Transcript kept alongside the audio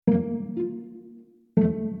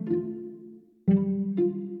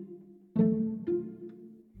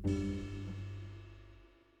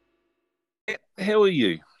How are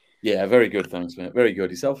you? Yeah, very good. Thanks, mate. Very good.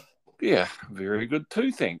 Yourself? Yeah, very good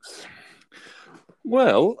too, thanks.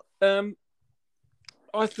 Well,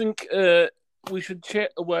 I think we should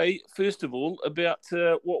chat away first of all about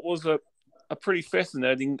what was a pretty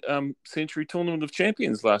fascinating Century Tournament of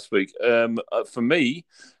Champions last week. For me,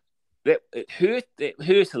 that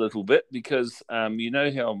hurt a little bit because you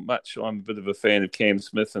know how much I'm a bit of a fan of Cam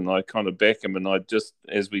Smith, and I kind of back him. And I just,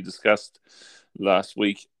 as we discussed last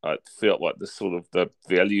week, I felt like the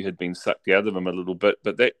value had been sucked out of him a little bit.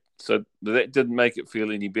 But that didn't make it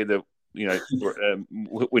feel any better. You know,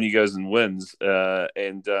 when he goes and wins,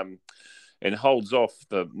 and holds off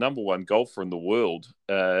the number one golfer in the world,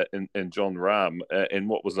 in Jon Rahm, in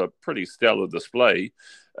what was a pretty stellar display.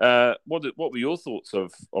 What were your thoughts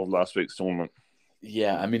of last week's tournament?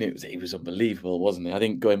 Yeah, I mean it was unbelievable, wasn't it? I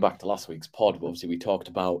think going back to last week's pod, obviously we talked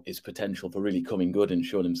about his potential for really coming good and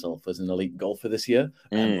showing himself as an elite golfer this year.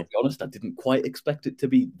 I'll Mm. be honest, I didn't quite expect it to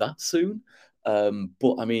be that soon.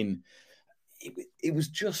 But I mean, it was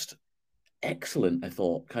just excellent, I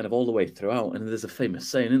thought, kind of all the way throughout. And there's a famous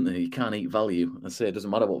saying, isn't there? You can't eat value. I say it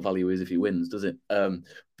doesn't matter what value is if he wins, does it? But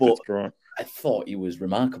That's right. I thought he was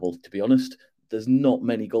remarkable, to be honest. There's not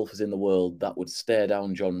many golfers in the world that would stare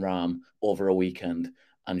down Jon Rahm over a weekend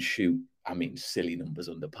and shoot. I mean, silly numbers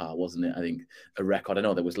under par, wasn't it? I think a record. I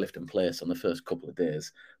know there was lift and place on the first couple of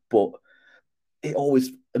days, but it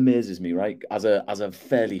always amazes me, right? As a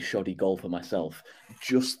fairly shoddy golfer myself,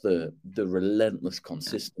 just the relentless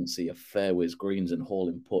consistency of fairways, greens, and hole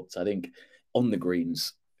in putts. I think on the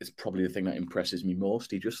greens is probably the thing that impresses me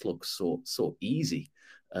most. He just looks so easy.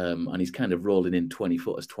 And he's kind of rolling in 20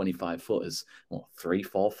 footers, 25 footers, what, three,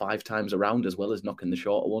 four, five times around, as well as knocking the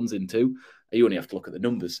shorter ones in too. You only have to look at the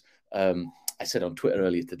numbers. I said on Twitter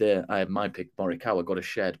earlier today, I had my pick, Morikawa, got a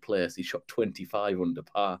shared place. He shot 25 under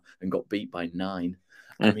par and got beat by 9.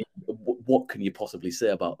 I Mm. mean, what can you possibly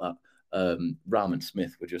say about that? Rahm and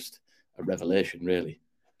Smith were just a revelation, really.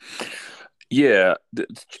 Yeah,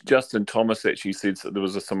 Justin Thomas actually said, so there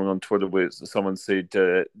was someone on Twitter where someone said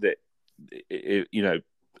that you know,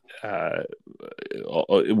 uh,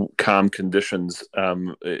 calm conditions,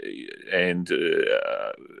 and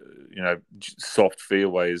soft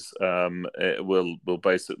fairways, will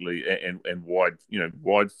basically, and wide,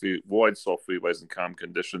 wide soft fairways and calm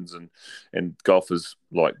conditions, and golfers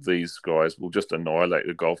like these guys will just annihilate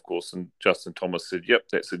the golf course. And Justin Thomas said, "Yep,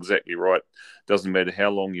 that's exactly right. Doesn't matter how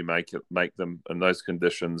long you make them in those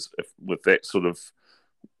conditions, if with that sort of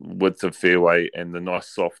width of fairway and the nice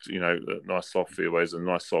soft fairways and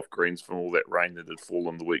nice soft greens from all that rain that had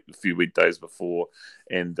fallen a few weekdays before,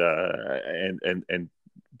 and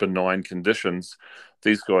benign conditions.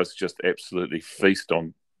 These guys just absolutely feast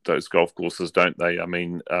on those golf courses, don't they? I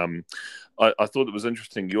mean, I thought it was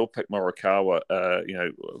interesting. Your pick, Morikawa,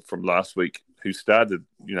 from last week, who started,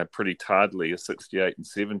 pretty tardily, a 68 and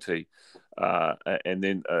 70, and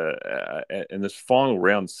then in this final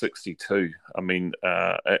round, 62. I mean,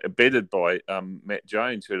 bettered by Matt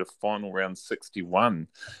Jones, who had a final round 61.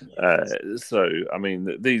 So, I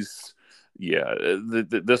mean, these. Yeah,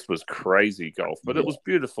 this was crazy golf, but it Yeah. was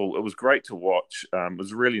beautiful. It was great to watch. It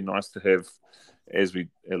was really nice to have, as we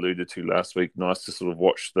alluded to last week, nice to sort of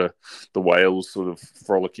watch the whales sort of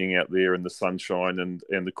frolicking out there in the sunshine, and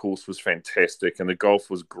the course was fantastic, and the golf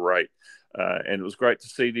was great. And it was great to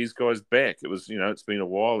see these guys back. It was, it's been a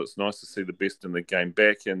while. It's nice to see the best in the game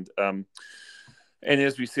back. And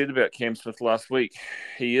as we said about Cam Smith last week,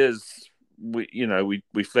 he is. We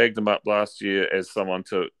flagged him up last year as someone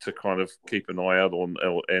to kind of keep an eye out on,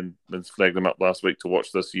 and flagged him up last week to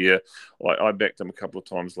watch this year. I backed him a couple of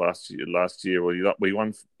times last year. Well,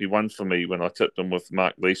 he won for me when I tipped him with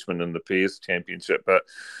Mark Leishman in the PS Championship, but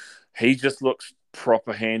he just looks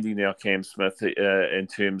proper handy now, Cam Smith, in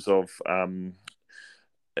terms of, when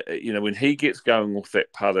he gets going with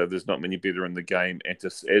that putter, there's not many better in the game. And to,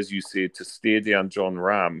 as you said, to stare down Jon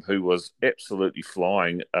Rahm, who was absolutely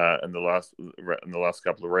flying in the last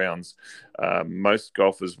couple of rounds, most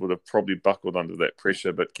golfers would have probably buckled under that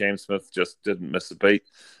pressure, but Cam Smith just didn't miss a beat.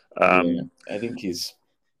 Yeah, Um, I think he's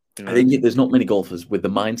you I know, think there's not many golfers with the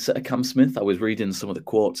mindset of Cam Smith. I was reading some of the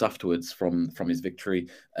quotes afterwards from his victory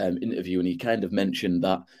interview, and he kind of mentioned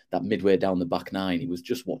that midway down the back nine, he was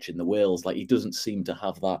just watching the whales. Like he doesn't seem to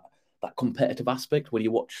have that competitive aspect when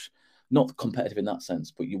you watch. Not competitive in that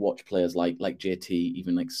sense, but you watch players like JT,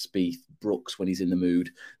 even like Spieth, Brooks when he's in the mood.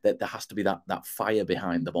 That there has to be that fire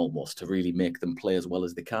behind them almost to really make them play as well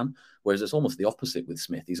as they can. Whereas it's almost the opposite with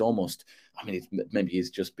Smith. He's almost, I mean, maybe he's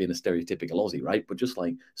just being a stereotypical Aussie, right? But just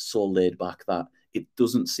like so laid back that it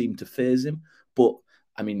doesn't seem to phase him. But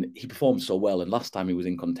I mean, he performed so well, and last time he was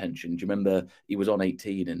in contention, do you remember he was on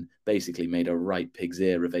 18 and basically made a right pig's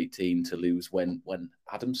ear of 18 to lose when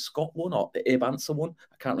Adam Scott won or Abe Answer won?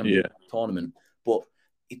 I can't remember the tournament, but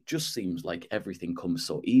it just seems like everything comes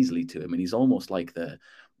so easily to him, and he's almost like the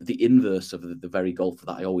inverse of the very golfer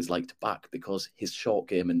that I always like to back, because his short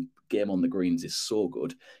game and game on the greens is so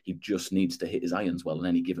good. He just needs to hit his irons well in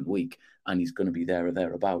any given week, and he's going to be there or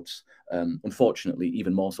thereabouts. Unfortunately,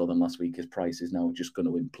 even more so than last week, his price is now just going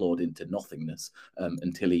to implode into nothingness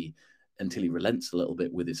until he relents a little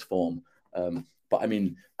bit with his form. But I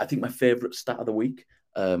mean, I think my favourite stat of the week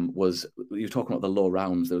was, you were talking about the low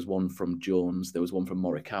rounds. There was one from Jones, there was one from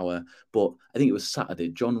Morikawa, but I think it was Saturday.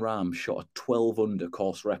 Jon Rahm shot a 12 under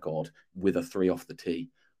course record with a 3 off the tee,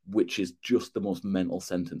 which is just the most mental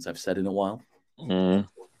sentence I've said in a while.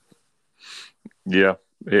 Yeah.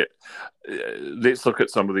 Let's look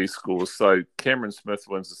at some of these scores. So Cameron Smith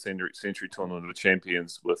wins the Century Tournament of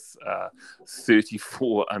Champions with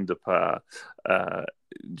 34 under par.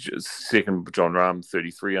 Second, Jon Rahm,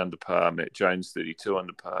 33 under par. Matt Jones, 32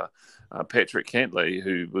 under par. Patrick Cantlay,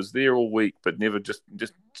 who was there all week but never just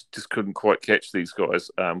couldn't quite catch these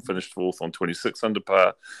guys, finished fourth on 26 under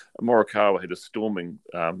par. Morikawa had a storming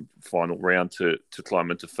final round to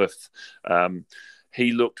climb into fifth.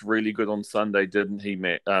 He looked really good on Sunday, didn't he,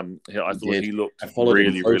 Matt? I thought he looked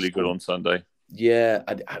really good on Sunday. Yeah,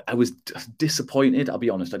 I was disappointed. I'll be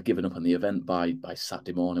honest, I'd given up on the event by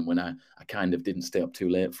Saturday morning when I kind of didn't stay up too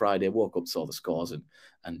late. Friday, woke up, saw the scores,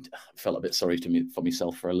 and felt a bit sorry for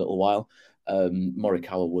myself for a little while.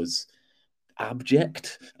 Morikawa was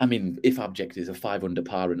abject. I mean, if abject is a 5 under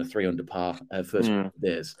par and a 3 under par first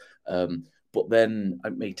days. But then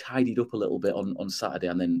he tidied up a little bit on Saturday,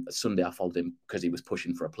 and then Sunday I followed him because he was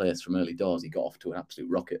pushing for a place from early doors. He got off to an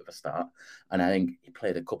absolute rocket of a start, and I think he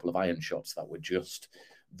played a couple of iron shots that were just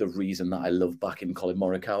the reason that I love backing Colin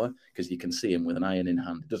Morikawa, because you can see him with an iron in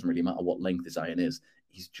hand. It doesn't really matter what length his iron is.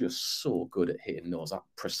 He's just so good at hitting those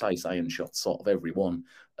precise iron shots, sort of every one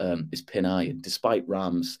is pin eye. And despite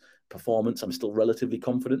Rahm's performance, I'm still relatively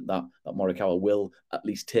confident that Morikawa will at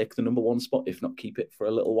least take the number 1 spot, if not keep it for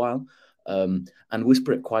a little while. And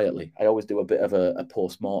whisper it quietly. I always do a bit of a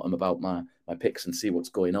post-mortem about my picks and see what's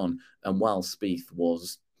going on. And while Spieth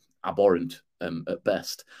was abhorrent at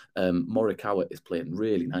best, Morikawa is playing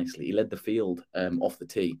really nicely. He led the field off the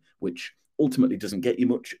tee, which ultimately doesn't get you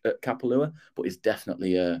much at Kapalua, but is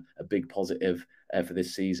definitely a big positive for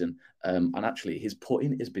this season. And actually, his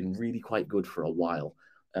putting has been really quite good for a while.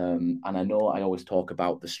 And I know I always talk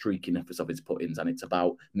about the streakiness of his puttings, and it's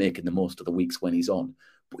about making the most of the weeks when he's on.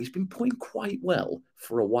 But he's been putting quite well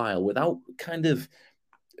for a while without kind of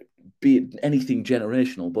being anything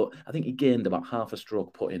generational. But I think he gained about half a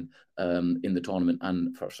stroke putting in the tournament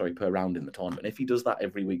per round in the tournament. If he does that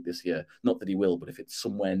every week this year, not that he will, but if it's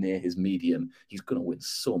somewhere near his median, he's going to win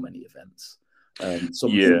so many events.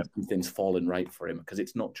 Something's fallen right for him, because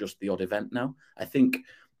it's not just the odd event now. I think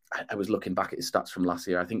I was looking back at his stats from last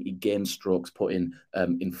year. I think he gained strokes put in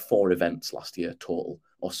 4 events last year total,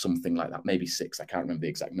 or something like that. Maybe 6. I can't remember the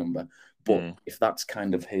exact number. But if that's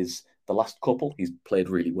kind of the last couple, he's played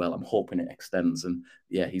really well. I'm hoping it extends, and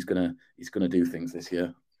yeah, he's gonna do things this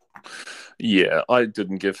year. Yeah, I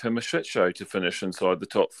didn't give him a shit show to finish inside the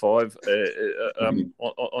top 5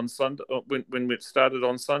 on Sunday. When it started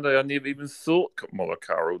on Sunday, I never even thought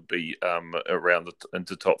Morikawa would be around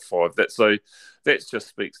into top 5. That just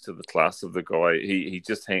speaks to the class of the guy. He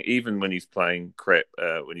just even when he's playing crap,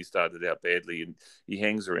 when he started out badly, and he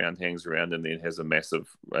hangs around, and then has a massive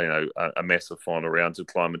final round to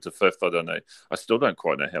climb into 5th. I don't know. I still don't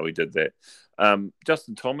quite know how he did that.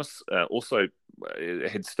 Justin Thomas also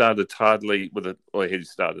had started he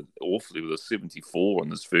started awfully with a 74 in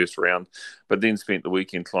his first round, but then spent the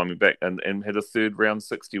weekend climbing back and had a third round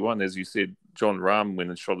 61. As you said, Jon Rahm went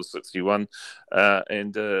and shot a 61,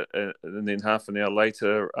 and then half an hour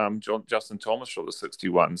later, Justin Thomas shot a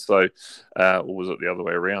 61. So, or was it the other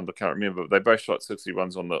way around? I can't remember. They both shot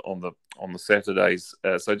 61s on the Saturdays.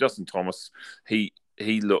 So Justin Thomas, he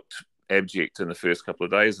looked abject in the first couple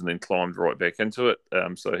of days and then climbed right back into it.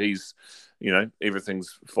 So he's,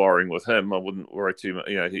 everything's firing with him. I wouldn't worry too much.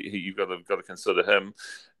 You've got to consider him.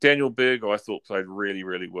 Daniel Berg, I thought, played really,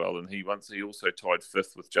 really well, and he also tied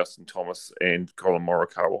 5th with Justin Thomas and Colin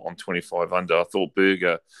Morikawa on 25 under. I thought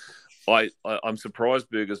Berger. I'm surprised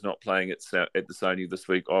Berger's not playing at the Sony this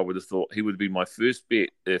week. I would have thought he would be my first bet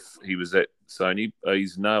if he was at Sony.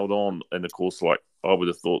 He's nailed on in a course like I would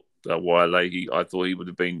have thought Waialehi. I thought he would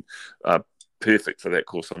have been perfect for that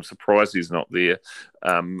course. I'm surprised he's not there.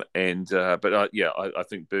 I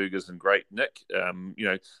think Berger's in great nick.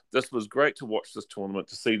 This was great to watch this tournament,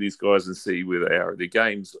 to see these guys and see where they are. Their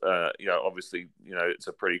games, obviously, it's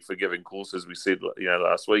a pretty forgiving course, as we said,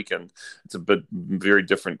 last week, and it's a very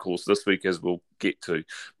different course this week, as we'll get to.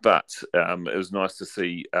 But it was nice to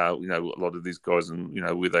see, a lot of these guys and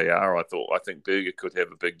where they are. I think Berger could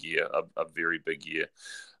have a big year, a very big year.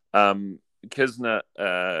 Kevin Kisner,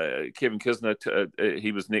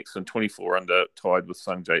 he was next on 24 under, tied with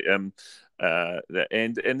Sungjae Im.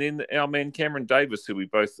 And then our man Cameron Davis, who we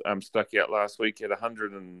both stuck out last week, at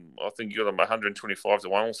 100, and I think you got him 125 to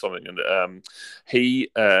 1 or something. And he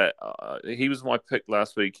was my pick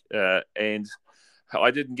last week, and I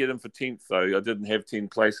didn't get him for 10th, though. I didn't have 10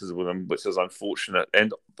 places with him, which is unfortunate.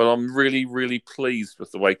 But I'm really, really pleased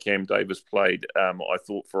with the way Cam Davis played. I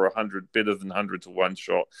thought for 100, better than 100 to 1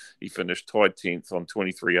 shot, he finished tied 10th on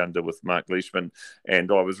 23 under with Mark Leishman.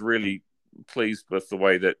 And I was really pleased with the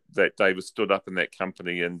way that Davis stood up in that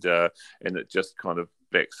company, and it just kind of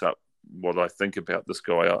backs up what I think about this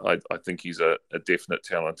guy. I think he's a definite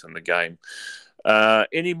talent in the game.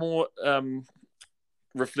 Any more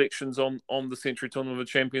reflections on the Century Tournament of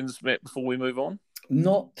Champions, Matt, before we move on?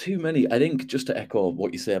 Not too many. I think, just to echo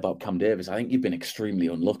what you say about Cam Davis, I think you've been extremely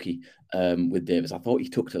unlucky with Davis. I thought he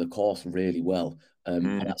took to the course really well.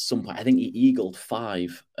 And at some point, I think he eagled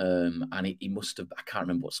 5, and he must have, I can't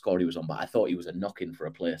remember what score he was on, but I thought he was a knock-in for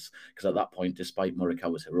a place, because at that point, despite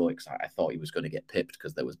Morikawa's heroics, I thought he was going to get pipped,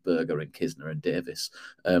 because there was Berger and Kisner and Davis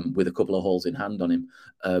with a couple of holes in hand on him.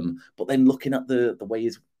 But then looking at the way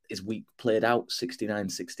his week played out, 69,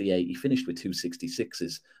 68. He finished with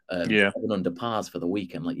 266s, 7 under pars for the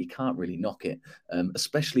weekend. Like, you can't really knock it,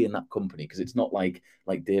 especially in that company, because it's not like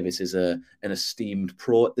Davis is an esteemed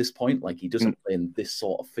pro at this point. Like, he doesn't play in this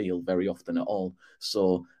sort of field very often at all.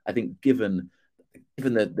 So I think given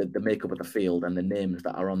the makeup of the field and the names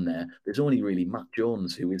that are on there, there's only really Matt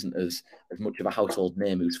Jones, who isn't as much of a household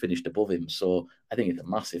name, who's finished above him. So I think it's a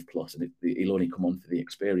massive plus, and he'll only come on for the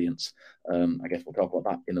experience. I guess we'll talk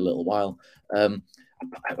about that in a little while.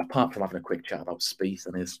 Apart from having a quick chat about Spieth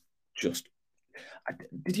and his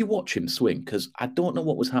did you watch him swing? Because I don't know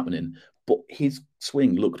what was happening, but his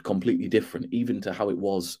swing looked completely different, even to how it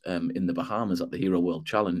was in the Bahamas at the Hero World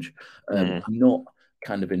Challenge. I'm not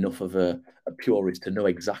kind of enough of a purist to know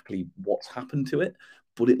exactly what's happened to it,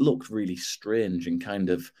 but it looked really strange and kind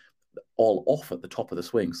of all off at the top of the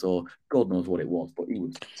swing. So God knows what it was, but he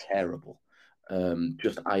was terrible.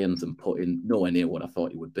 Just irons and putting nowhere near what I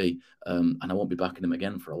thought he would be. And I won't be backing him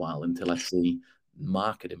again for a while until I see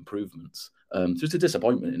market improvements. So it's a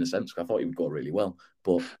disappointment in a sense, because I thought he would go really well.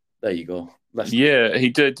 But there you go. Yeah, he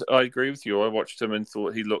did. I agree with you. I watched him and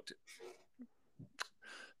thought he looked...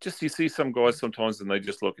 Just, you see some guys sometimes and they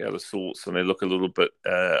just look out of sorts, and they look a little bit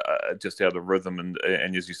just out of rhythm, and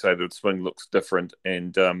as you say, the swing looks different.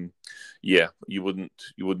 And you wouldn't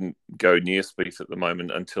go near Spieth at the moment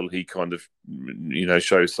until he kind of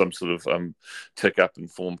shows some sort of tick up in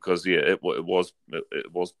form, because it was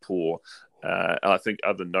poor. I think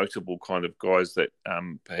other notable kind of guys that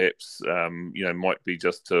perhaps might be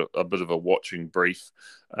just a bit of a watching brief.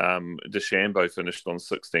 DeChambeau finished on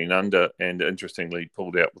 16 under, and interestingly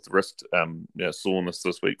pulled out with wrist soreness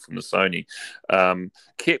this week from the Sony.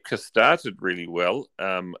 Koepka started really well,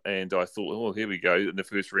 and I thought, oh, here we go. In the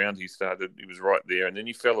first round, he was right there, and then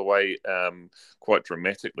he fell away quite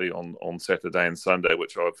dramatically on Saturday and Sunday,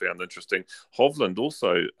 which I found interesting. Hovland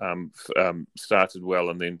also started well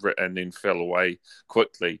and then fell away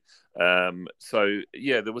quickly.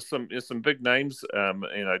 There was some big names, down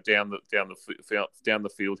the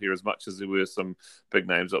field here, as much as there were some big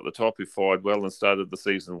names at the top who fired well and started the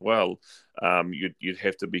season well. You'd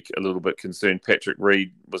have to be a little bit concerned. Patrick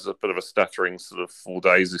Reed was a bit of a stuttering sort of 4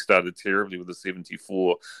 days. He started terribly with a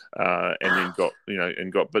 74, and then got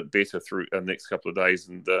a bit better through the next couple of days.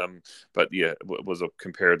 And it was a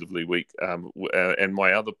comparatively weak. And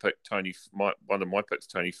my other pick, one of my picks,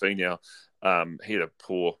 Tony Finau. He had a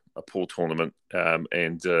poor tournament,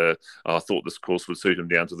 and I thought this course would suit him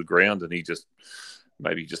down to the ground, and he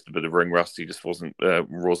maybe just a bit of ring rust. He just wasn't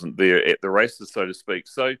there at the races, so to speak.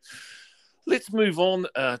 So let's move on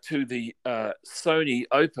to the Sony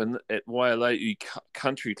Open at Waialae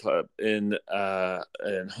Country Club in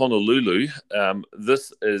Honolulu.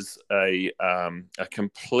 This is a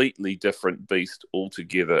completely different beast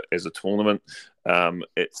altogether as a tournament.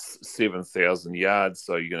 It's 7,000 yards,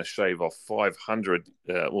 so you're going to shave off 500.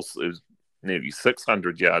 Also, nearly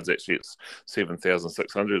 600 yards. Actually, it's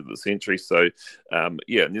 7,600 at the Century. So,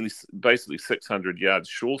 basically 600 yards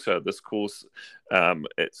shorter. This course,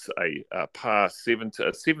 it's a par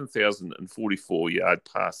 7,044 yard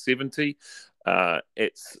par 70.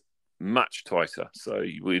 It's much tighter. So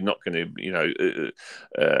we're not going to,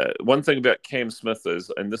 one thing about Cam Smith is,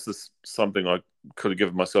 and this is something I could have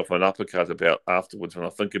given myself an uppercut about afterwards when I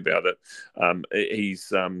think about it.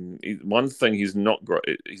 One thing he's not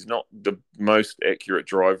great. He's not the most accurate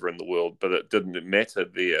driver in the world, but it didn't matter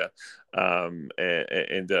there, and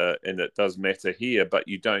it does matter here. But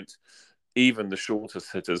you don't. Even the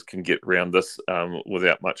shortest hitters can get around this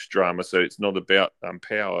without much drama. So it's not about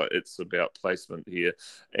power; it's about placement here,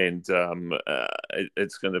 and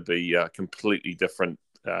it's going to be a completely different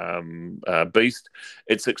beast.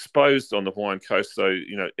 It's exposed on the Hawaiian coast, so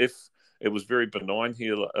if it was very benign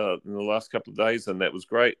here in the last couple of days, and that was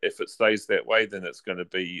great. If it stays that way, then it's going to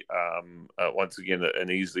be once again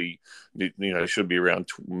an easy, should be around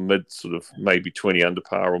mid sort of maybe 20 under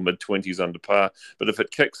par or mid 20s under par. But if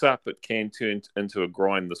it kicks up, it can turn into a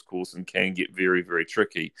grind, this course, and can get very, very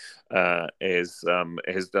tricky, as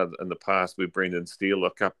has done in the past with Brendan Steele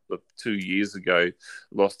a couple of 2 years ago,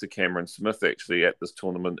 lost to Cameron Smith actually at this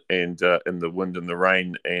tournament, and in the wind and the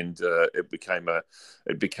rain, and it became a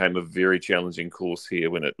very challenging course here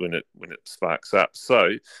when it sparks up.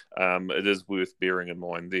 So it is worth bearing in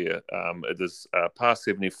mind there. It is par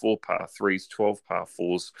 74, par 3s, 12 par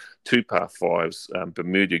 4s, 2 par 5s,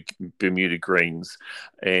 Bermuda greens,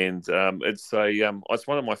 and it's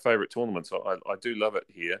one of my favourite tournaments. I do love it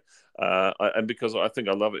here, and because I think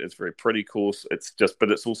I love it, it's a very pretty course.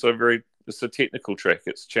 But it's also it's a technical track.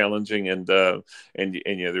 It's challenging, and there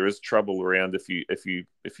is trouble around if you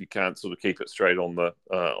can't sort of keep it straight on the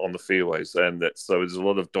fairways, and so there's a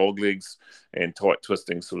lot of dog legs and tight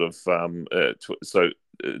twisting sort of. So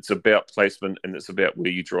it's about placement, and it's about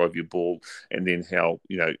where you drive your ball, and then how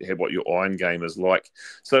what your iron game is like.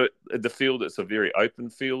 So the field, it's a very open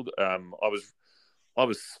field. I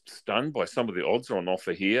was stunned by some of the odds on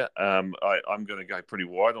offer here. I'm going to go pretty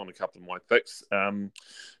wide on a couple of my picks.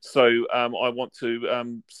 So I want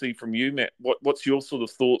to see from you, Matt, what's your sort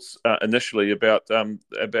of thoughts initially about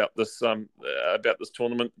this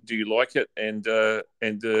tournament? Do you like it, and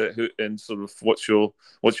sort of what's your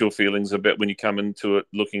feelings about when you come into it,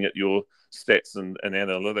 looking at your stats and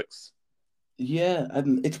analytics? Yeah,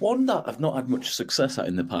 and it's one that I've not had much success at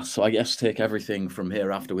in the past, so I guess take everything from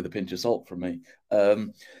hereafter with a pinch of salt from me.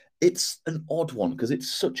 It's an odd one because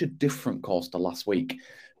it's such a different course to last week,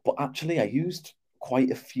 but actually I used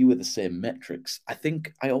quite a few of the same metrics. I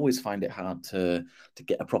think I always find it hard to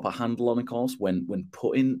get a proper handle on a course when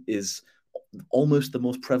putting is almost the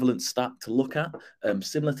most prevalent stat to look at.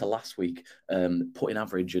 Similar to last week, putting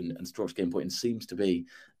average and strokes gained putting seems to be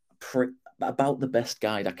about the best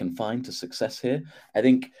guide I can find to success here. I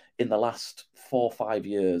think in the last 4 or 5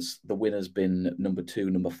 years, the winner's been number 2,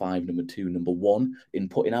 number 5, number 2, number 1 in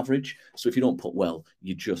putting average. So if you don't put well,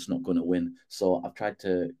 you're just not going to win. So I've tried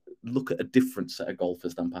to look at a different set of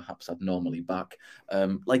golfers than perhaps I'd normally back.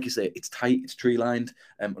 Like you say, it's tight, it's tree lined.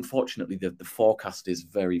 Unfortunately, the forecast is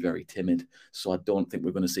very, very timid. So I don't think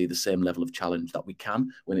we're going to see the same level of challenge that we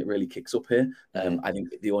can when it really kicks up here. I think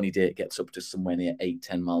the only day it gets up to somewhere near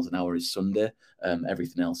 8-10 miles an hour is Sunday.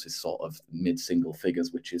 Everything else is sort of mid-single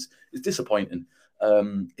figures, which is disappointing.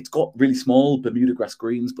 It's got really small Bermuda grass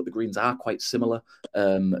greens, but the greens are quite similar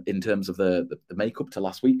in terms of the makeup to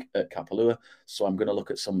last week at Kapalua. So I'm going to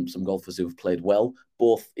look at some golfers who have played well,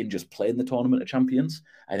 both in just playing the Tournament of Champions.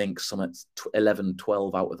 I think some at 11,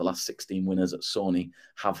 12 out of the last 16 winners at Sony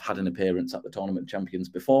have had an appearance at the Tournament of Champions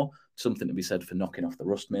before. Something to be said for knocking off the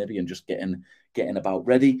rust maybe and just getting about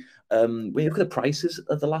ready. When you look at the prices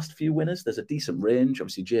of the last few winners, there's a decent range.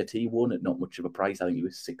 Obviously, JT won at not much of a price. I think he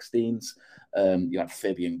was 16s. You had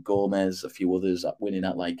Fabian Gomez, a few others winning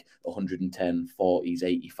at like 110, 40s,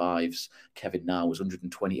 85s. Kevin Na was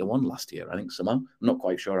 120 to 1 last year, I think somehow. I'm not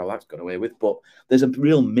quite sure how that's got away with, but there's a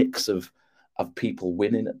real mix of people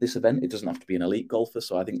winning at this event. It doesn't have to be an elite golfer.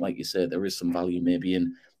 So I think, like you said, there is some value maybe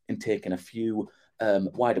in taking a few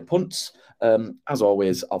wider punts. As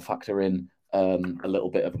always, I'll factor in a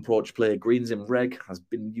little bit of approach play. Greens in reg has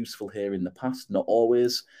been useful here in the past, not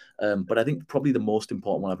always. But I think probably the most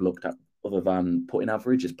important one I've looked at, other than putting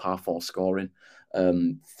average, is par 4 scoring.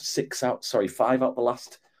 5 out the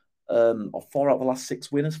last or 4 out the last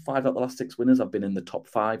 6 winners. 5 out the last 6 winners have been in the top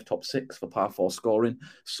 5, top 6 for par 4 scoring.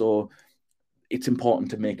 So it's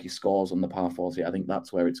important to make your scores on the par 4s here. I think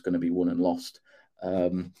that's where it's going to be won and lost.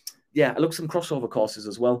 Yeah, I looked some crossover courses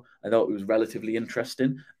as well. I thought it was relatively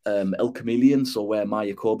interesting. El Chameleon, so where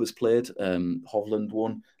Mayakoba's played, Hovland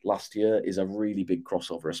won last year, is a really big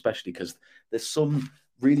crossover, especially because there's some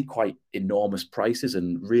really quite enormous prices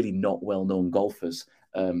and really not well-known golfers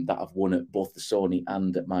that have won at both the Sony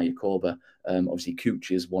and at Mayakoba. Obviously,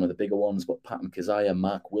 Cooch is one of the bigger ones, but Patton Kizzire,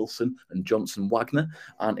 Mark Wilson, and Johnson Wagner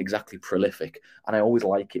aren't exactly prolific. And I always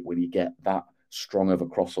like it when you get that strong of a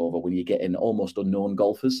crossover, when you get in almost unknown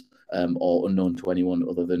golfers or unknown to anyone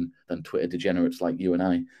other than Twitter degenerates like you and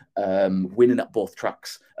I, winning at both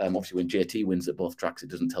tracks. Obviously, when JT wins at both tracks, it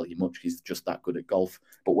doesn't tell you much. He's just that good at golf.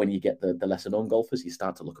 But when you get the lesser known golfers, you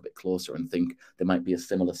start to look a bit closer and think there might be a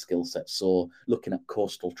similar skill set. So looking at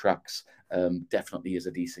coastal tracks definitely is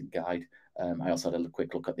a decent guide. I also had a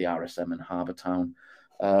quick look at the RSM and Harbour Town.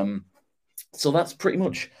 So that's pretty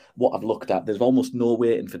much what I've looked at. There's almost no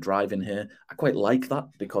waiting for driving here. I quite like that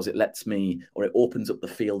because it lets me, or it opens up the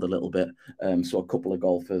field a little bit. So a couple of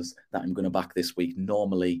golfers that I'm going to back this week,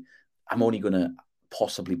 normally I'm only going to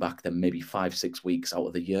possibly back them maybe 5-6 weeks out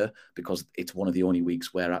of the year because it's one of the only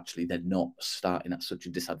weeks where actually they're not starting at such a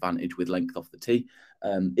disadvantage with length off the tee.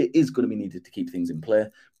 It is going to be needed to keep things in play,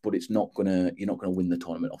 but you're not going to win the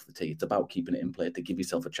tournament off the tee. It's about keeping it in play to give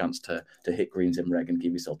yourself a chance to hit greens in reg and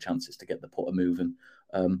give yourself chances to get the putter moving.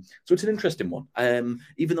 So it's an interesting one.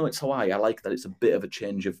 Even though it's Hawaii, I like that it's a bit of a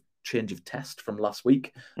change of test from last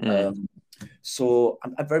week. So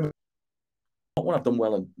I'm very much not one I've done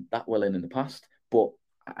that well in the past, but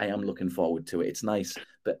I am looking forward to it. It's nice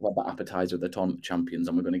that we've that appetizer of the tournament champions,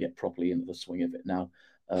 and we're going to get properly into the swing of it now.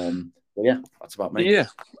 But yeah, that's about me. Yeah,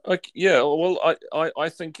 well, I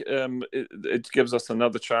think it gives us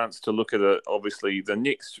another chance to look at obviously the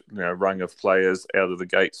next rung of players out of the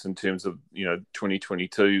gates in terms of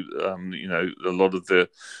 2022. A lot of the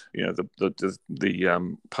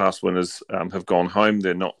past winners have gone home.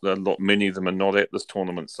 Many of them are not at this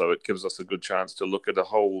tournament, so it gives us a good chance to look at a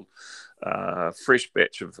whole fresh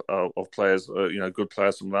batch of players. Good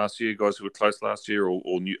players from last year, guys who were close last year,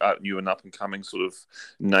 or new and up and coming sort of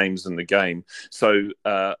names in the game. So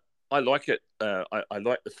I like it. I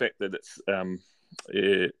like the fact that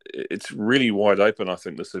it's really wide open. I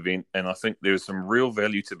think this event, and I think there's some real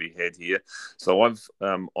value to be had here. So I've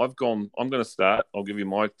gone. I'm going to start. I'll give you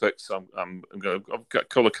my picks. I've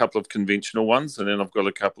got a couple of conventional ones, and then I've got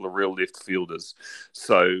a couple of real left fielders.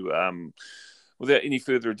 So. Without any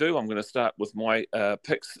further ado, I'm going to start with my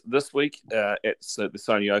picks this week at the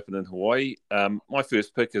Sony Open in Hawaii. My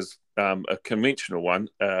first pick is a conventional one.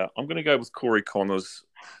 I'm going to go with Corey Conners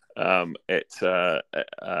at the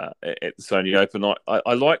Sony Open.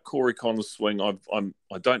 I like Corey Conners' swing. I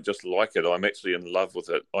don't just like it. I'm actually in love with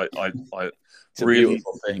it. It's a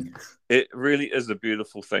beautiful thing. It really is a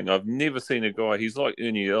beautiful thing. I've never seen a guy. He's like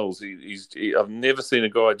Ernie Els. I've never seen a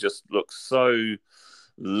guy just look so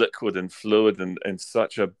liquid and fluid and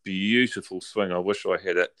such a beautiful swing. I wish I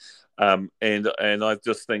had it. And I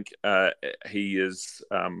just think he's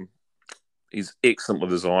excellent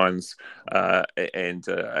with his irons, and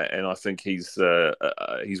I think he's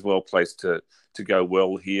well placed to go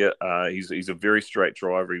well here. He's a very straight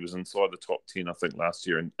driver. He was inside the top 10, I think, last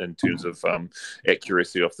year in terms of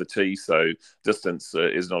accuracy off the tee. So distance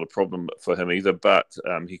is not a problem for him either, but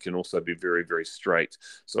he can also be very, very straight.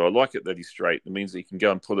 So I like it that he's straight. It means that he can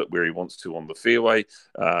go and put it where he wants to on the fairway,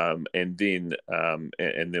 and then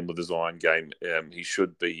with his iron game, he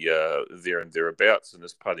should be there and thereabouts. And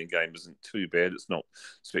his putting game isn't too bad. It's not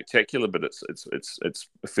spectacular, but it's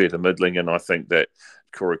fair to middling. And I think that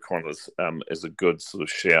Corey Conners is a good sort of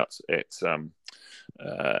shout at, and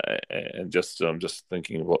just I'm just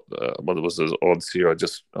thinking what it was his odds here. I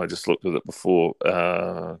just looked at it before.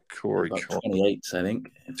 Corey Conners, 28, I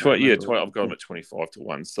think. 20. I've got him at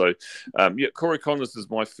 25-1. So, Corey Conners is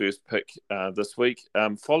my first pick this week,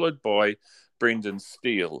 followed by Brendan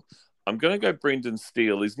Steele. I'm going to go Brendan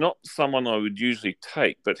Steele. He's not someone I would usually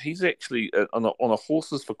take, but he's actually on a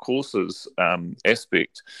horses for courses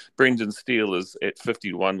aspect. Brendan Steele is at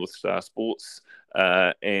 50-1 with Star Sports,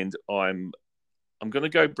 and I'm going to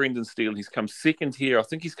go Brendan Steele. He's come second here. I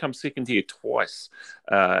think he's come second here twice.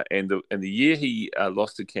 And the year he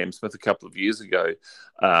lost to Cam Smith a couple of years ago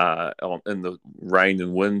in the rain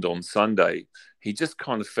and wind on Sunday, he just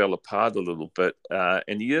kind of fell apart a little bit.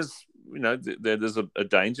 And he is, there's a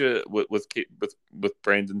danger with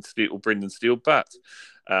Brendan Steele, but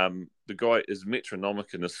the guy is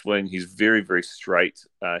metronomic in his swing. He's very, very straight.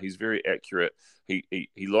 He's very accurate. He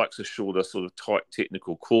likes a shorter, sort of tight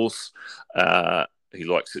technical course. He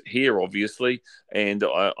likes it here, obviously, and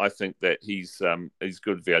I think that he's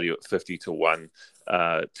good value at 50-1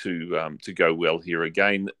 to go well here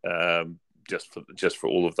again. just for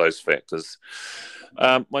all of those factors.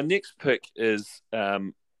 My next pick is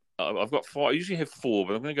I've got five. I usually have four,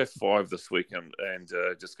 but I'm going to go five this week and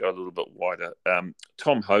just go a little bit wider.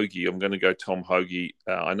 Tom Hoge. I'm going to go Tom Hoge.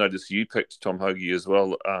 I noticed you picked Tom Hoge as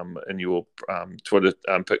well in your Twitter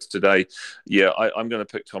picks today. Yeah, I'm going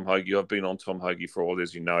to pick Tom Hoge. I've been on Tom Hoge for a while,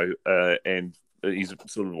 as you know, and he's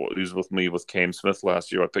he was with me with Cam Smith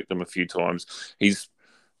last year. I picked him a few times. He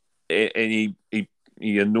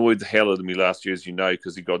annoyed the hell out of me last year, as you know,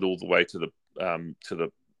 because he got all the way to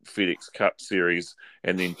the FedEx Cup series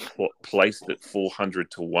and then placed at 400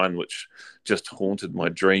 to 1, which just haunted my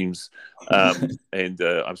dreams. And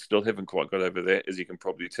I still haven't quite got over that, as you can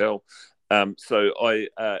probably tell. So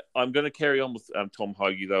I'm going to carry on with Tom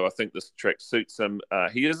Hoge, though. I think this track suits him.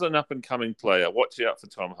 He is an up-and-coming player. Watch out for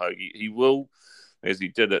Tom Hoge. He will, as he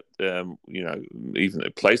did it, even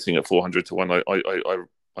placing at 400 to 1,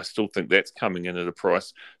 I still think that's coming in at a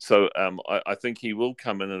price. So I think he will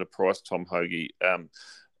come in at a price, Tom Hoge.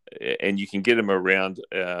 And you can get him around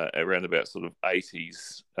about sort of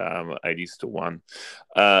 80s to 1.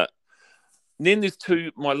 Then there's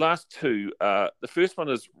my last two. The first one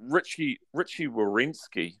is Richie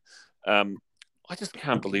Werenski. I just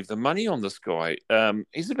can't believe the money on this guy.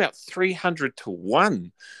 He's about 300 to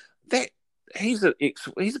 1. He's a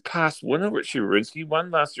past winner. Richie Werenski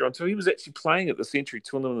won last year on tour. He was actually playing at the Century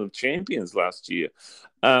Tournament of Champions last year.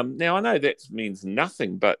 Now I know that means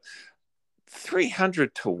nothing, but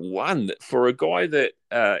 300 to 1 for a guy that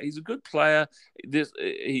he's a good player. He's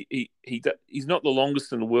not the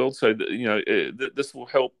longest in the world, so this will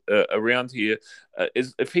help around here.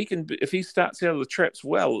 Is if he starts out of the traps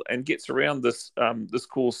well and gets around this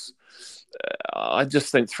course. I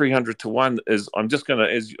just think 300 to 1 is. I'm just going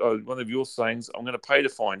to, as one of your sayings, I'm going to pay to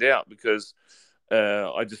find out, because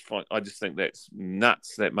I just think that's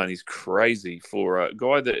nuts. That money's crazy for a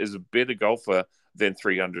guy that is a better golfer than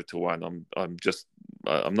 300 to 1. I'm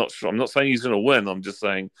not sure. I'm not saying he's going to win. I'm just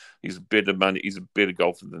saying he's better money. He's a better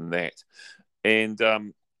golfer than that. And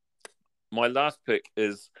my last pick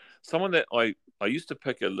is someone that I used to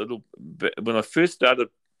pick a little bit when I first started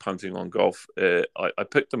punting on golf. I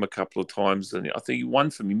picked him a couple of times, and I think he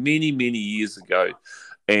won for me many years ago,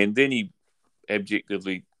 and then he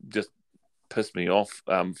objectively just pissed me off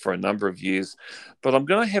for a number of years. But I'm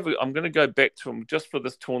going to go back to him just for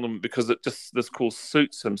this tournament, because this course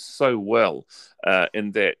suits him so well,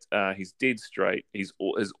 in that he's dead straight. He's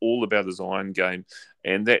all about his iron game,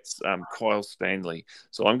 and that's Kyle Stanley.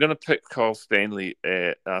 So I'm going to pick Kyle Stanley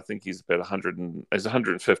at, I think he's about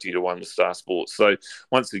 150 to 1 with Star Sports. So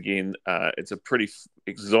once again, it's a pretty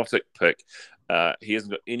exotic pick. He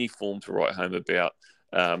hasn't got any form to write home about,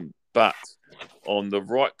 but on the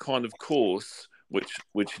right kind of course, which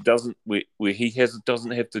doesn't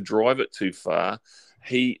have to drive it too far,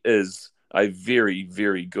 he is a very,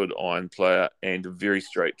 very good iron player and a very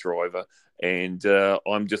straight driver. And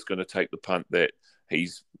I'm just going to take the punt that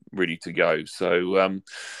he's ready to go. So,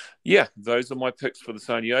 those are my picks for the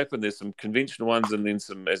Sony Open. There's some conventional ones, and then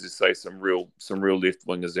some, as you say, some real left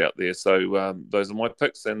wingers out there. So those are my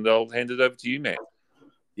picks, and I'll hand it over to you, Matt.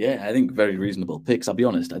 Yeah, I think very reasonable picks. I'll be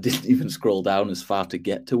honest, I didn't even scroll down as far to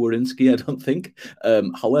get to Werenski, I don't think.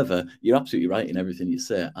 However, you're absolutely right in everything you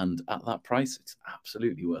say. And at that price, it's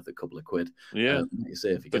absolutely worth a couple of quid. Yeah. Like you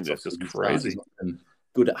say, if he gets that's just crazy.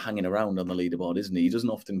 Good at hanging around on the leaderboard, isn't he? He doesn't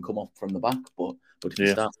often come up from the back, but if he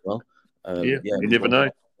starts well, you never know.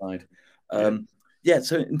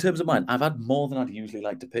 So in terms of mine, I've had more than I'd usually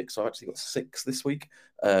like to pick. So I've actually got 6 this week.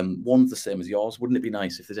 One's the same as yours. Wouldn't it be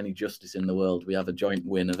nice if there's any justice in the world? We have a joint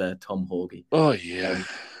win of Tom Hoge. Oh, yeah.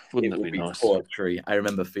 Wouldn't it be nice? Poetry. I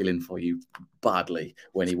remember feeling for you badly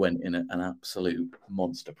when he went in at an absolute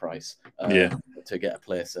monster price to get a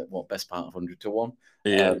place at best part of 100 to 1.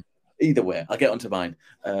 Yeah. Either way, I'll get onto mine.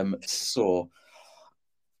 So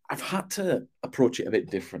I've had to approach it a bit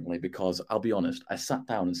differently, because I'll be honest, I sat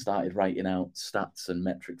down and started writing out stats and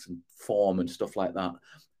metrics and form and stuff like that.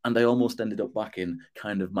 And I almost ended up back in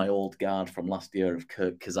kind of my old guard from last year of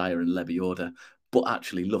Kirk Kazire and Lebioda. But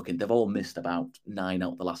actually looking, they've all missed about 9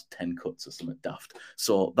 out of the last 10 cuts or something daft.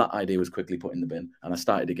 So that idea was quickly put in the bin, and I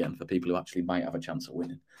started again for people who actually might have a chance of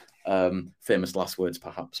winning. Famous last words,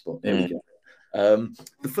 perhaps, but there we go.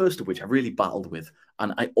 The first of which I really battled with,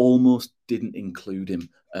 and I almost didn't include him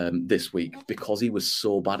this week because he was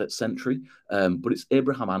so bad at Century, but it's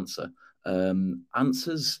Abraham Ancer.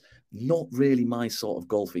 Ancer's not really my sort of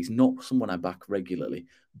golfer. He's not someone I back regularly,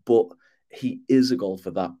 but he is a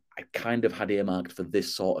golfer that I kind of had earmarked for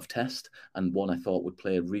this sort of test, and one I thought would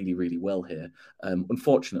play really, really well here.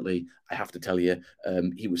 Unfortunately, I have to tell you,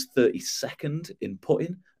 he was 32nd in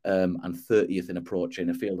putting, and 30th in approach in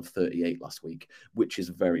a field of 38 last week, which is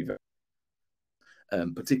very, very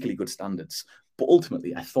particularly good standards. But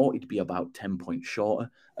ultimately, I thought he'd be about 10 points shorter.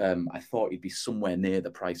 I thought he'd be somewhere near the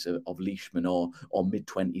price of Leishman or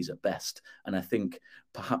mid-20s at best. And I think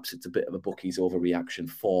perhaps it's a bit of a bookie's overreaction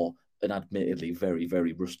for an admittedly very,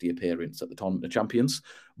 very rusty appearance at the Tournament of Champions.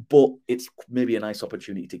 But it's maybe a nice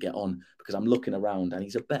opportunity to get on, because I'm looking around and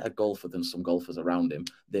he's a better golfer than some golfers around him.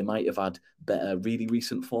 They might have had better really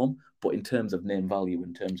recent form, but in terms of name value,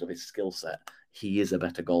 in terms of his skill set, he is a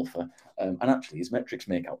better golfer. And actually, his metrics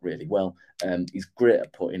make out really well. He's great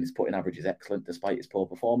at putting. His putting average is excellent despite his poor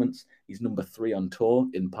performance. He's number 3 on tour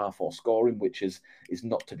in par 4 scoring, which is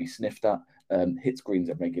not to be sniffed at. Hits greens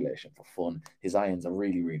in regulation for fun. His irons are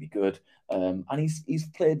really, really good. And he's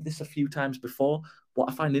played this a few times before. What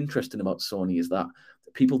I find interesting about Sony is that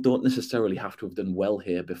people don't necessarily have to have done well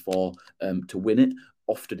here before to win it.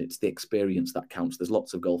 Often it's the experience that counts. There's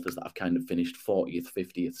lots of golfers that have kind of finished 40th,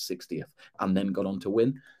 50th, 60th, and then gone on to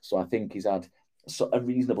win. So I think he's had a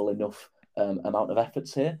reasonable enough amount of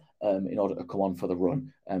efforts here in order to come on for the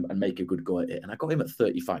run and make a good go at it. And I got him at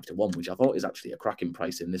 35 to 1, which I thought is actually a cracking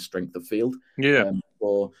price in this strength of field. Yeah.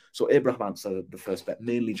 So Abraham Ancer, the first bet,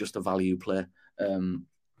 mainly just a value play. The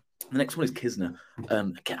next one is Kisner.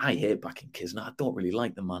 I hate backing Kisner. I don't really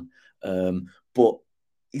like the man. But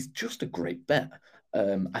he's just a great bet.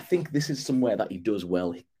 I think this is somewhere that he does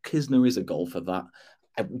well. Kisner is a golfer that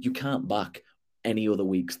you can't back any other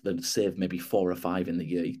weeks than save maybe 4 or 5 in the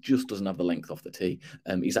year. He just doesn't have the length off the tee.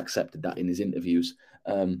 He's accepted that in his interviews.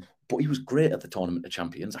 But he was great at the Tournament of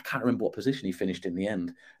Champions. I can't remember what position he finished in the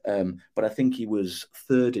end. But I think he was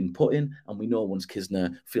 3rd in putting. And we know once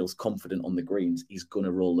Kisner feels confident on the greens, he's going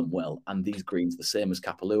to roll them well. And these greens, the same as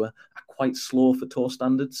Kapalua, are quite slow for tour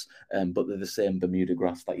standards. But they're the same Bermuda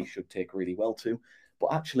grass that he should take really well to.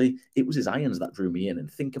 But actually, it was his irons that drew me in. And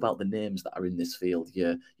think about the names that are in this field.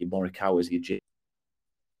 Your Morikawas, your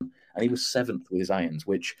and he was 7th with his irons,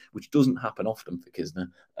 which doesn't happen often for Kisner.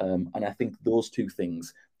 And I think those two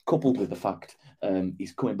things, coupled with the fact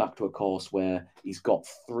he's coming back to a course where he's got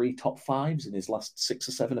 3 top 5s in his last 6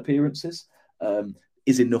 or 7 appearances,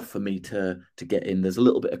 is enough for me to get in. There's a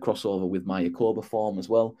little bit of crossover with Mayakoba form as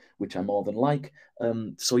well, which I more than like.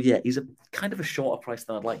 So yeah, he's a kind of a shorter price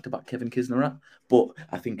than I'd like to back Kevin Kisner at, but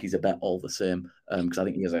I think he's a bet all the same, because I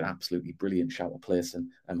think he has an absolutely brilliant shot of place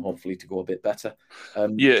and hopefully to go a bit better.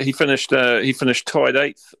 He finished tied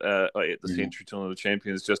 8th at the Century Tournament of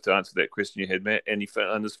Champions, just to answer that question you had, Matt, and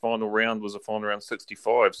his final round was a final round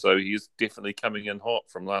 65, so he's definitely coming in hot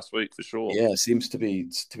from last week for sure. Yeah, seems to be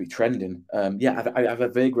trending. I have a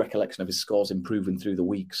vague recollection of his scores improving through the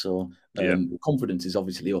week, so confidence is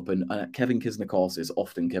obviously up. And Kevin Kisner courses,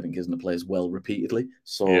 often Kevin Kisner plays well repeatedly.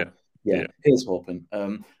 So here's hoping.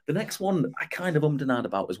 The next one I kind of ummed and ahed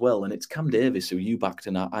about as well, and it's Cam Davis, who you backed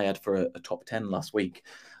and I had for a top 10 last week.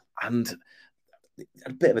 And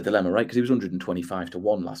a bit of a dilemma, right? Because he was 125 to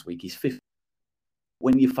 1 last week. He's 50.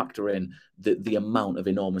 When you factor in the amount of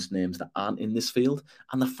enormous names that aren't in this field,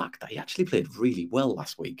 and the fact that he actually played really well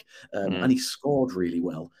last week, and he scored really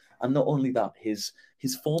well. And not only that, his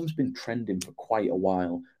form's been trending for quite a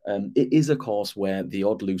while. It is a course where the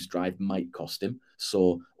odd loose drive might cost him,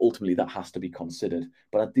 so ultimately that has to be considered.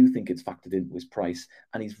 But I do think it's factored into his price,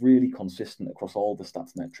 and he's really consistent across all the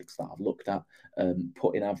stats metrics that I've looked at.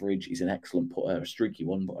 Putting average, he's an excellent putter, a streaky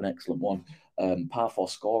one, but an excellent one. Par 4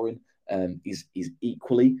 scoring. He's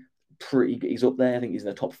equally pretty. He's up there. I think he's in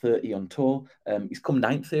the top 30 on tour. He's come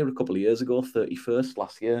 9th here a couple of years ago, 31st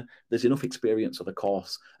last year. There's enough experience of the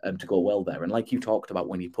course to go well there. And like you talked about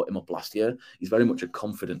when you put him up last year, he's very much a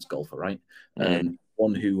confidence golfer, right?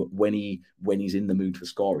 One who, when he's in the mood for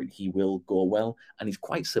scoring, he will go well. And he's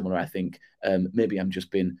quite similar, I think. Maybe I'm just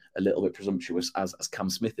being a little bit presumptuous as Cam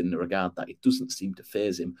Smith in the regard that it doesn't seem to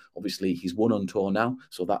faze him. Obviously, he's won on tour now,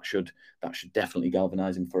 so that should definitely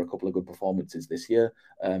galvanise him for a couple of good performances this year.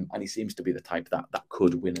 And he seems to be the type that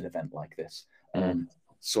could win an event like this.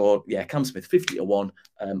 So yeah, Cam Smith 50 to 1.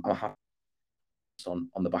 I'm happy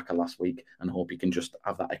on the back of last week and hope he can just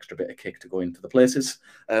have that extra bit of kick to go into the places.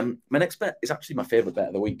 My next bet is actually my favourite bet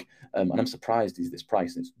of the week, and I'm surprised he's this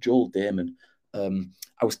price. It's Joel Dahmen.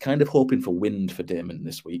 I was kind of hoping for wind for Dahmen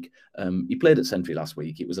this week. He played at Sentry last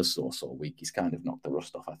week. It was a so-so week. He's kind of knocked the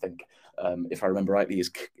rust off, I think. If I remember rightly,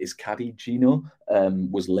 his caddy, Gino,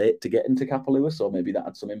 was late to get into Kapalua, so maybe that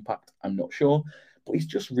had some impact. I'm not sure. But he's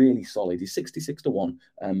just really solid. He's 66 to 1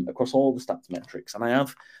 across all the stats metrics. And I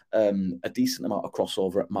have a decent amount of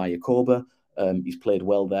crossover at Mayakoba. He's played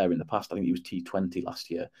well there in the past. I think he was T20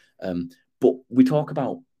 last year. But we talk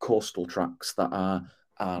about coastal tracks that are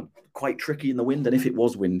and quite tricky in the wind. And if it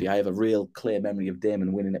was windy, I have a real clear memory of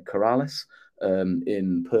Damon winning at Corrales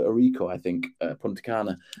in Puerto Rico, I think, Punta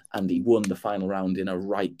Cana, and he won the final round in a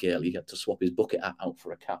right gale. He had to swap his bucket hat out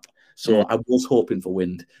for a cap. So I was hoping for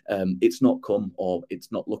wind. It's not come, or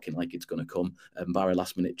it's not looking like it's going to come, bar a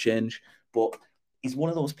last-minute change. But he's one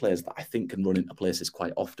of those players that I think can run into places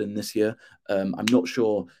quite often this year. I'm not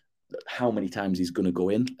sure how many times he's going to go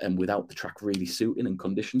in without the track really suiting and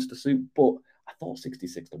conditions to suit, but I thought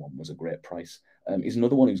 66 to 1 was a great price. He's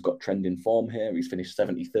another one who's got trending form here. He's finished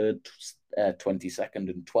 73rd, 22nd,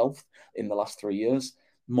 and 12th in the last 3 years.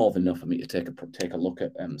 More than enough for me to take a look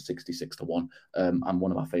at 66 to 1. And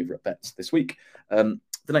one of my favourite bets this week. The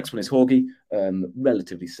next one is Hoagie.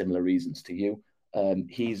 Relatively similar reasons to you.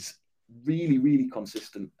 He's really, really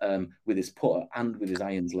consistent with his putter and with his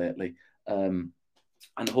irons lately.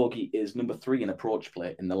 And Hoagie is number 3 in approach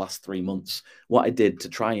play in the last 3 months. What I did to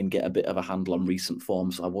try and get a bit of a handle on recent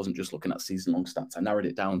form, so I wasn't just looking at season-long stats, I narrowed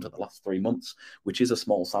it down to the last 3 months, which is a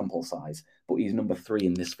small sample size, but he's number 3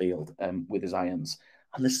 in this field with his irons.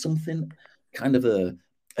 And there's something kind of an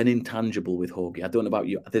intangible with Hoagie. I don't know about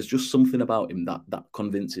you. There's just something about him that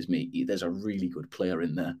convinces me there's a really good player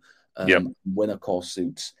in there. When a course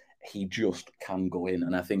suits, he just can go in.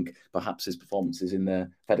 And I think perhaps his performances in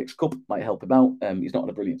the FedEx Cup might help him out. He's not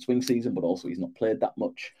had a brilliant swing season, but also he's not played that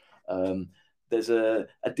much. There's a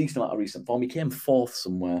decent amount of recent form. He came 4th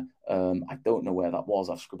somewhere. I don't know where that was.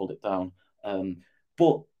 I've scribbled it down.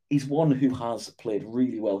 But he's one who has played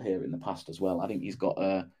really well here in the past as well. I think he's got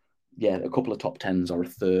a couple of top 10s or a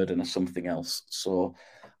 3rd and a something else. So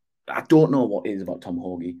I don't know what it is about Tom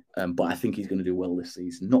Hoagie, but I think he's going to do well this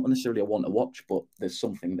season. Not necessarily a one to watch, but there's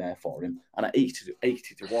something there for him. And at 80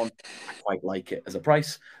 to 1, I quite like it as a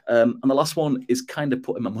price. And the last one is kind of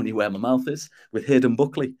putting my money where my mouth is with Hayden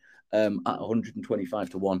Buckley at 125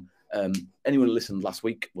 to 1. Anyone who listened last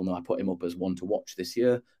week will know I put him up as one to watch this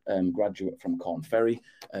year. Graduate from Corn Ferry.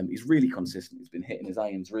 He's really consistent. He's been hitting his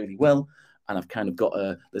irons really well. And I've kind of got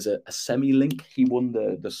there's a semi-link. He won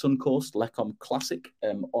the Suncoast Lecom Classic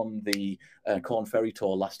on the Corn Ferry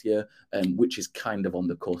Tour last year, which is kind of on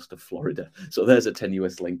the coast of Florida. So there's a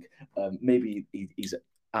tenuous link. Maybe he's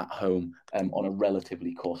at home on a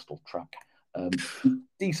relatively coastal track.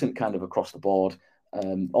 Decent kind of across the board.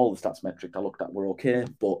 All the stats metrics I looked at were okay,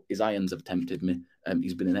 but his irons have tempted me.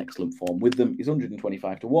 He's been in excellent form with them. He's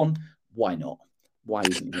 125 to 1. Why not? Why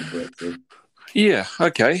isn't he going to break through? Yeah,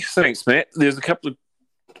 okay. Thanks, Matt. There's a couple of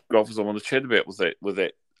golfers I want to chat about with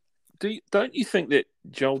that. Don't you think that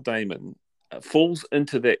Joel Dahmen falls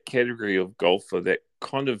into that category of golfer that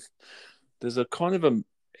kind of there's a kind of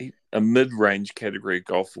a mid-range category of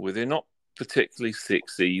golfer where they're not particularly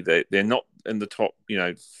sexy, they're not in the top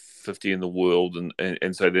 50 in the world,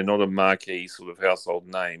 and so they're not a marquee sort of household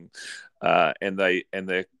name, but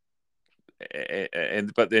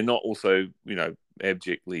they're not also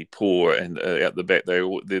abjectly poor and out the back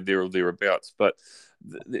they're there or thereabouts. But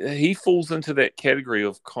he falls into that category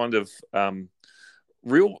of kind of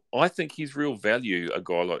real. I think he's real value. A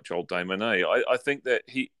guy like Joel Dahmen. I think that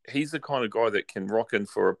he's the kind of guy that can rock in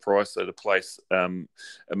for a price at a place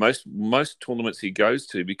most tournaments he goes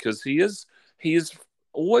to, because he is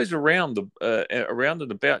always around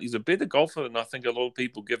and about. He's a better golfer than I think a lot of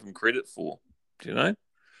people give him credit for. Do you know?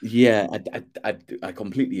 Yeah, I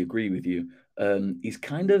completely agree with you. He's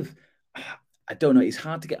kind of, I don't know, it's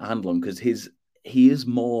hard to get a handle on because he is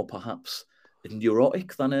more perhaps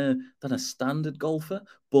neurotic than a standard golfer.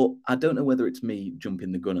 But I don't know whether it's me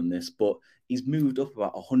jumping the gun on this, but he's moved up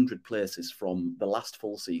about 100 places from the last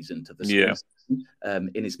full season to the season,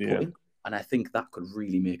 in his putting, and I think that could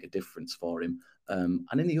really make a difference for him.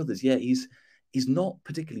 And in the others, he's not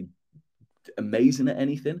particularly amazing at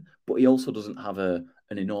anything, but he also doesn't have an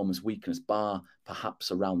enormous weakness, bar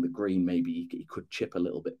perhaps around the green. Maybe he could chip a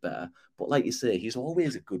little bit better, but like you say, he's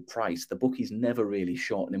always a good price. The bookies never really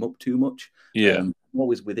shorten him up too much.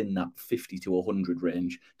 Always within that 50 to 100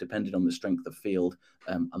 range, depending on the strength of field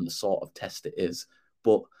and the sort of test it is.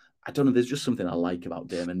 But I don't know, there's just something I like about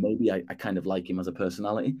Dahmen. Maybe I kind of like him as a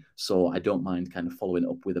personality, so I don't mind kind of following it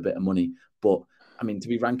up with a bit of money. But I mean, to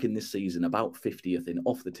be ranking this season about 50th in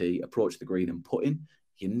off the tee, approach the green and putting,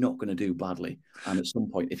 you're not going to do badly. And at some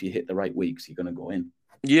point, if you hit the right weeks, you're going to go in.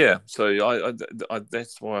 Yeah, so I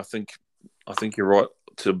that's why I think you're right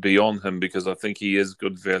to be on him, because I think he is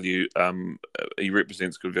good value. He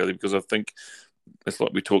represents good value, because I think it's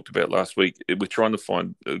like we talked about last week. We're trying to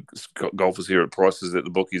find golfers here at prices that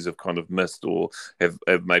the bookies have kind of missed or have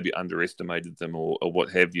maybe underestimated them or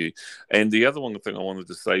what have you. And the other one thing I wanted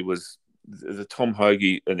to say was, the Tom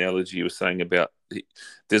Hoagie analogy you were saying about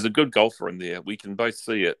there's a good golfer in there. We can both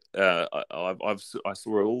see it. I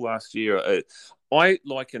saw it all last year. I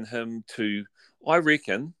liken him to. I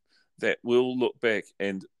reckon that we'll look back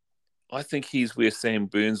and I think he's where Sam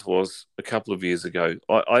Burns was a couple of years ago.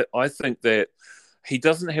 I think that he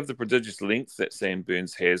doesn't have the prodigious length that Sam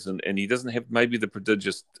Burns has, and he doesn't have maybe the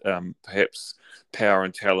prodigious, perhaps, power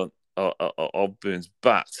and talent of Burns.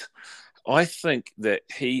 But I think that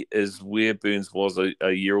he is where Burns was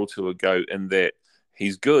a year or two ago, in that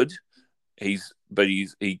he's good, he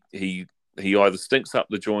either stinks up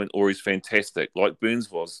the joint or he's fantastic, like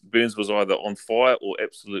Burns was. Burns was either on fire or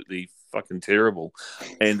absolutely fucking terrible,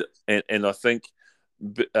 and I think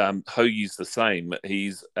Hoagie's the same.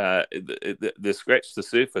 He's they scratched the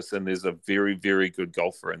surface, and there's a very, very good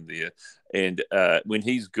golfer in there. And when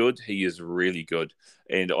he's good, he is really good.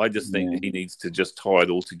 And I just think he needs to just tie it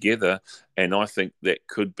all together. And I think that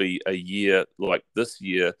could be a year like this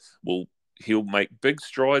year. He'll make big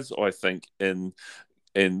strides, I think, in.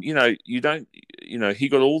 And he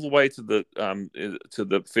got all the way to the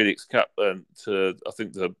FedEx Cup and to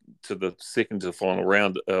the second to the final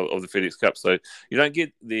round of the FedEx Cup. So you don't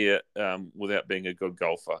get there without being a good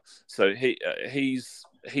golfer. So he's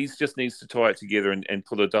just needs to tie it together and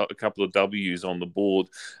put a couple of W's on the board.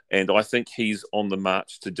 And I think he's on the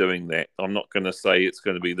march to doing that. I'm not going to say it's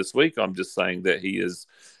going to be this week. I'm just saying that he is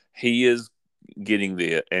getting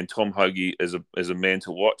there. And Tom Hoagie is a man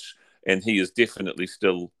to watch. And he is definitely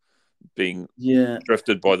still being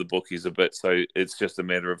drifted by the bookies a bit. So it's just a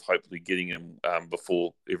matter of hopefully getting him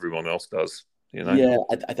before everyone else does. Yeah,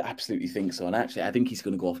 I absolutely think so. And actually, I think he's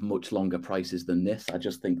going to go off much longer prices than this. I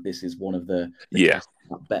just think this is one of the that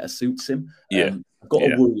better suits him. I've got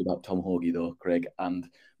a worry about Tom Hoagie, though, Craig. And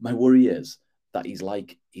my worry is that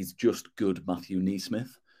he's just good Matthew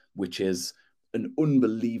Neesmith, which is an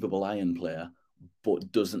unbelievable iron player,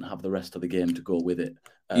 but doesn't have the rest of the game to go with it.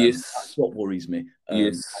 That's what worries me.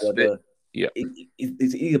 However,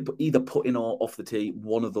 it's either putting or off the tee.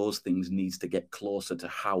 One of those things needs to get closer to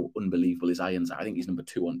how unbelievable his irons are. I think he's number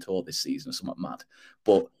 2 on tour this season or something mad.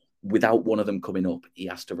 But without one of them coming up, he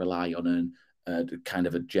has to rely on kind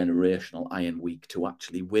of a generational iron week to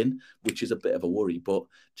actually win, which is a bit of a worry. But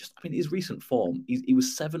his recent form, he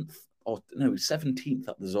was 17th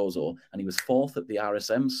at the Zozo, and he was 4th at the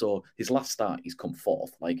RSM. So his last start, he's come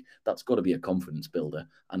 4th. Like, that's got to be a confidence builder.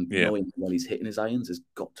 And knowing while he's hitting his irons has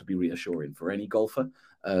got to be reassuring for any golfer.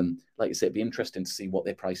 Like I said, it'd be interesting to see what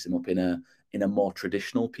they price him up in a more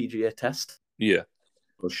traditional PGA test. Yeah.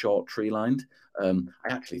 Or short tree lined. I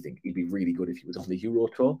actually think he'd be really good if he was on the Euro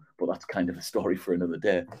Tour, but that's kind of a story for another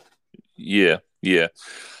day. Yeah. Yep.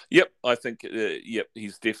 I think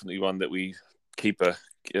he's definitely one that we keep a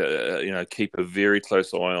very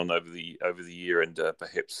close eye on over the year, and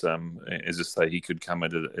perhaps as I say, he could come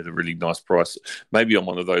at a really nice price, maybe on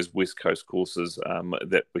one of those West Coast courses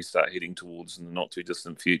that we start heading towards in the not too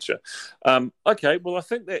distant future. Okay, well, I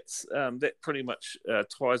think that pretty much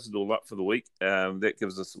ties it all up for the week. That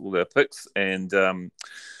gives us all our picks, and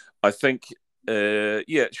I think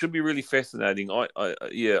it should be really fascinating.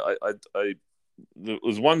 There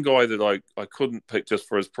was one guy that I couldn't pick just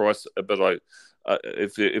for his price, but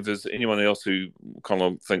if there's anyone else who kind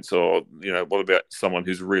of thinks, what about someone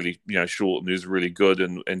who's really short and who's really good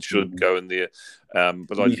and should go in there,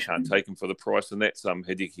 but I just can't take him for the price, and that's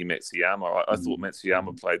Hideki Matsuyama. I thought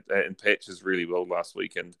Matsuyama played in patches really well last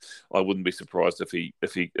week, and I wouldn't be surprised if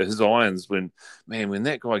his irons, when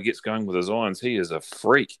that guy gets going with his irons, he is a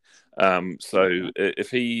freak. So if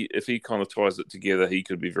he kind of ties it together, he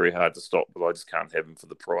could be very hard to stop, but I just can't have him for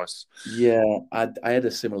the price. Yeah, I had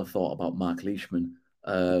a similar thought about Mark Leishman.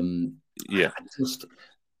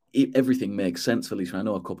 Everything makes sense for Leishman. I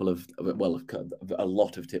know a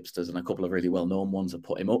lot of tipsters and a couple of really well-known ones have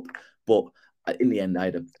put him up, but in the end, I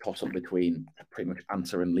had a toss-up between pretty much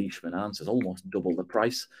Answer and Leishman. Answer's almost double the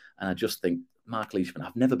price, and I just think Mark Leishman,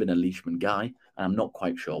 I've never been a Leishman guy, and I'm not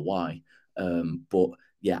quite sure why, but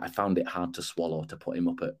yeah, I found it hard to swallow to put him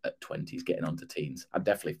up at 20s, getting onto teens. I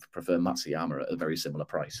definitely prefer Matsuyama at a very similar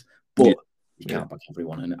price, but you can't back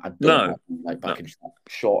everyone, and I don't like backing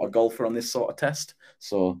shorter golfer on this sort of test.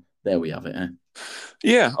 So there we have it.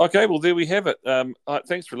 Yeah. Okay. Well, there we have it.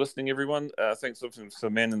 Thanks for listening, everyone. Thanks for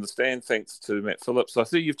Man in the Stand. Thanks to Matt Phillips. I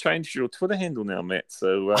see you've changed your Twitter handle now, Matt.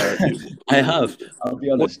 So I have. I'll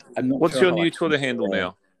be honest. What's your new Twitter handle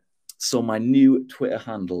now? So my new Twitter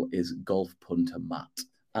handle is Golf Punter Matt,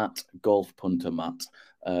 at Golf Punter Matt.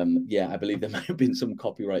 I believe there might have been some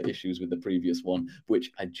copyright issues with the previous one,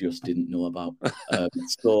 which I just didn't know about.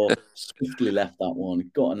 So swiftly left that one,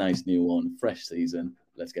 got a nice new one, fresh season.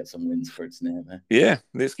 let's get some wins for its name. Yeah,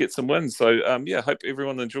 let's get some wins. So, hope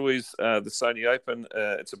everyone enjoys the Sony Open.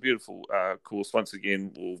 It's a beautiful course. Once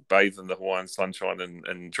again, we'll bathe in the Hawaiian sunshine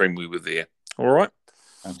and dream we were there. All right.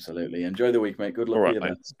 Absolutely. Enjoy the week, mate. Good luck All right, with your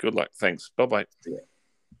mate. bets. Good luck. Thanks. Bye-bye. See ya.